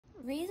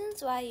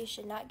Reasons why you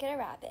should not get a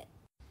rabbit.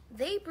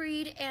 They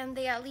breed and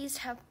they at least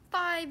have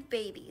 5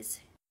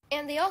 babies.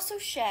 And they also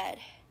shed.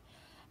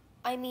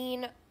 I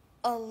mean,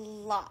 a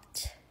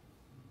lot.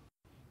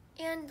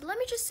 And let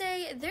me just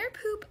say, their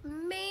poop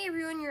may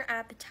ruin your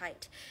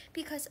appetite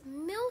because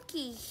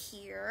Milky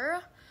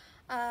here,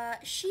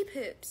 she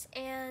poops.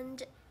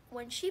 And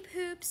when she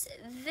poops,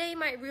 they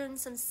might ruin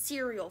some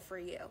cereal for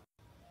you.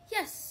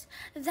 Yes,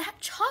 that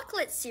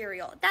chocolate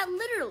cereal that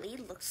literally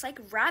looks like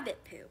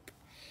rabbit poop.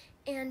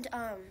 And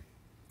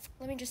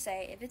let me just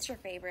say, if it's your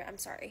favorite, I'm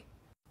sorry.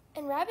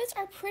 And rabbits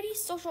are pretty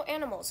social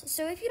animals,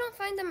 so if you don't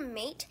find them a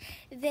mate,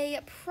 they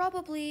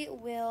probably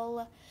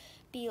will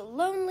be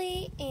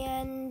lonely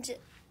and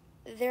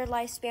their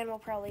lifespan will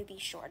probably be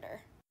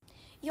shorter.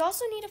 You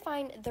also need to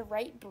find the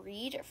right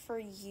breed for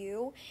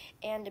you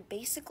and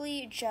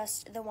basically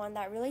just the one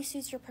that really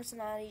suits your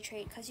personality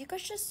trait because you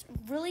guys just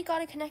really got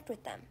to connect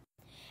with them.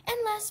 And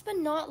last but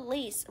not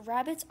least,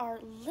 rabbits are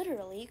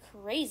literally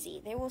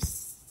crazy. They will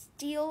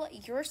steal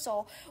your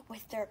soul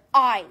with their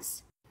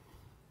eyes.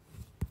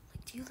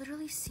 Like, do you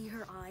literally see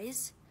her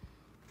eyes?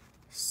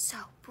 So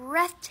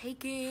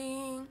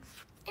breathtaking.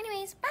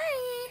 Anyways,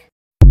 bye!